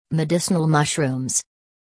Medicinal mushrooms.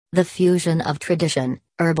 The fusion of tradition,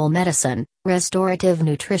 herbal medicine, restorative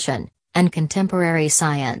nutrition, and contemporary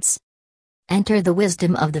science. Enter the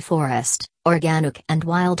wisdom of the forest, organic and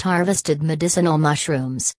wild harvested medicinal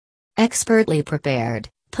mushrooms. Expertly prepared,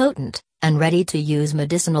 potent, and ready to use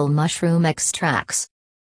medicinal mushroom extracts.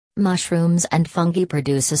 Mushrooms and fungi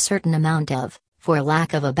produce a certain amount of, for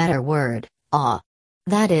lack of a better word, awe.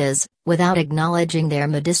 That is, without acknowledging their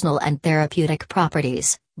medicinal and therapeutic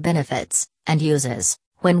properties, benefits, and uses,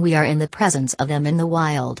 when we are in the presence of them in the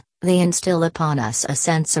wild, they instill upon us a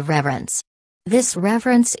sense of reverence. This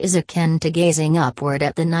reverence is akin to gazing upward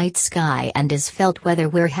at the night sky and is felt whether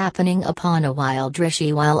we're happening upon a wild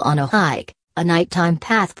rishi while on a hike, a nighttime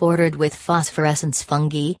path bordered with phosphorescence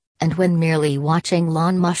fungi, and when merely watching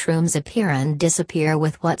lawn mushrooms appear and disappear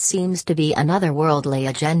with what seems to be an otherworldly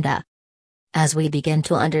agenda. As we begin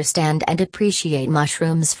to understand and appreciate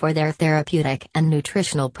mushrooms for their therapeutic and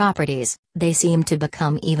nutritional properties, they seem to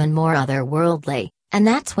become even more otherworldly, and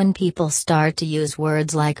that's when people start to use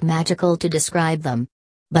words like magical to describe them.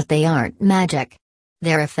 But they aren't magic.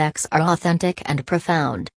 Their effects are authentic and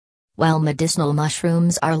profound. While medicinal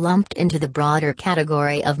mushrooms are lumped into the broader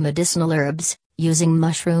category of medicinal herbs, using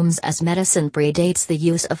mushrooms as medicine predates the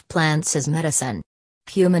use of plants as medicine.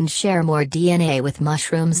 Humans share more DNA with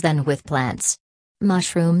mushrooms than with plants.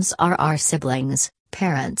 Mushrooms are our siblings,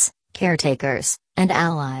 parents, caretakers, and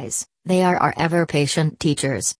allies. They are our ever-patient teachers.